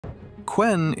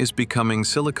Qwen is becoming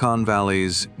Silicon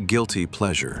Valley's guilty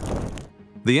pleasure.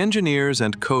 The engineers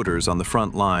and coders on the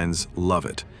front lines love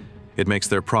it. It makes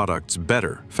their products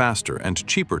better, faster, and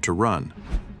cheaper to run.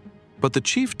 But the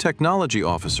chief technology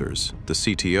officers, the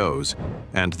CTOs,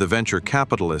 and the venture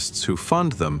capitalists who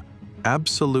fund them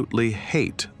absolutely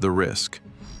hate the risk.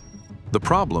 The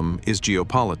problem is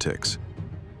geopolitics.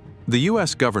 The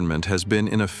US government has been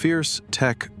in a fierce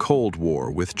tech Cold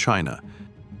War with China,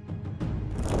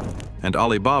 and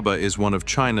Alibaba is one of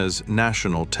China's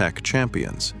national tech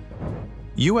champions.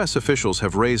 US officials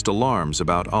have raised alarms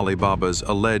about Alibaba's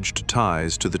alleged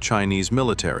ties to the Chinese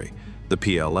military, the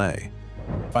PLA.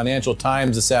 Financial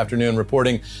Times this afternoon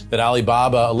reporting that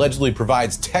Alibaba allegedly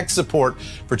provides tech support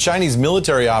for Chinese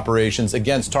military operations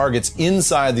against targets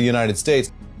inside the United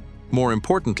States. More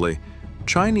importantly,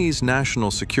 Chinese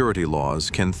national security laws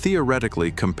can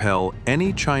theoretically compel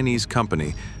any Chinese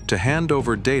company to hand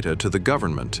over data to the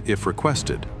government if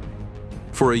requested.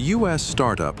 For a US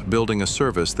startup building a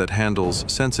service that handles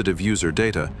sensitive user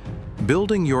data,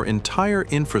 building your entire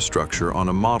infrastructure on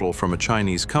a model from a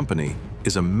Chinese company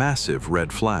is a massive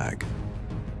red flag.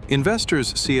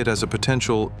 Investors see it as a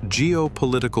potential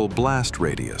geopolitical blast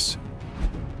radius.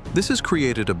 This has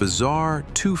created a bizarre,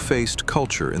 two-faced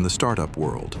culture in the startup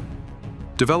world.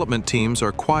 Development teams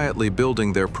are quietly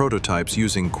building their prototypes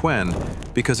using Qwen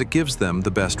because it gives them the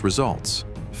best results,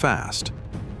 fast.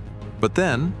 But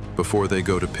then, before they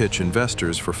go to pitch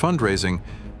investors for fundraising,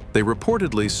 they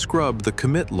reportedly scrub the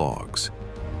commit logs,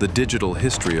 the digital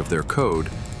history of their code,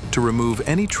 to remove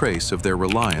any trace of their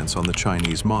reliance on the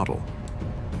Chinese model.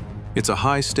 It's a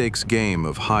high-stakes game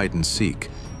of hide and seek,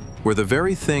 where the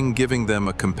very thing giving them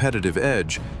a competitive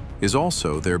edge is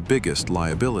also their biggest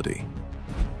liability.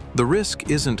 The risk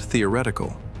isn't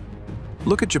theoretical.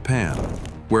 Look at Japan,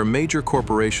 where major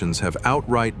corporations have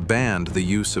outright banned the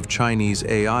use of Chinese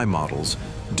AI models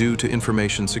due to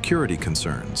information security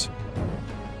concerns.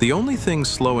 The only thing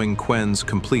slowing Qwen's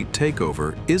complete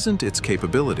takeover isn't its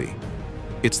capability.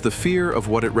 It's the fear of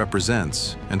what it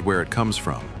represents and where it comes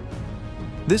from.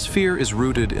 This fear is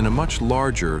rooted in a much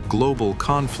larger global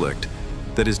conflict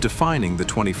that is defining the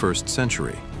 21st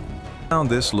century. Found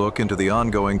this look into the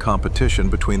ongoing competition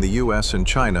between the US and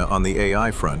China on the AI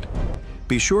front.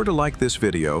 Be sure to like this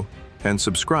video and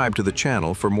subscribe to the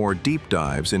channel for more deep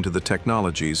dives into the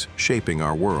technologies shaping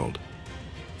our world.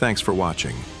 Thanks for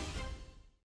watching.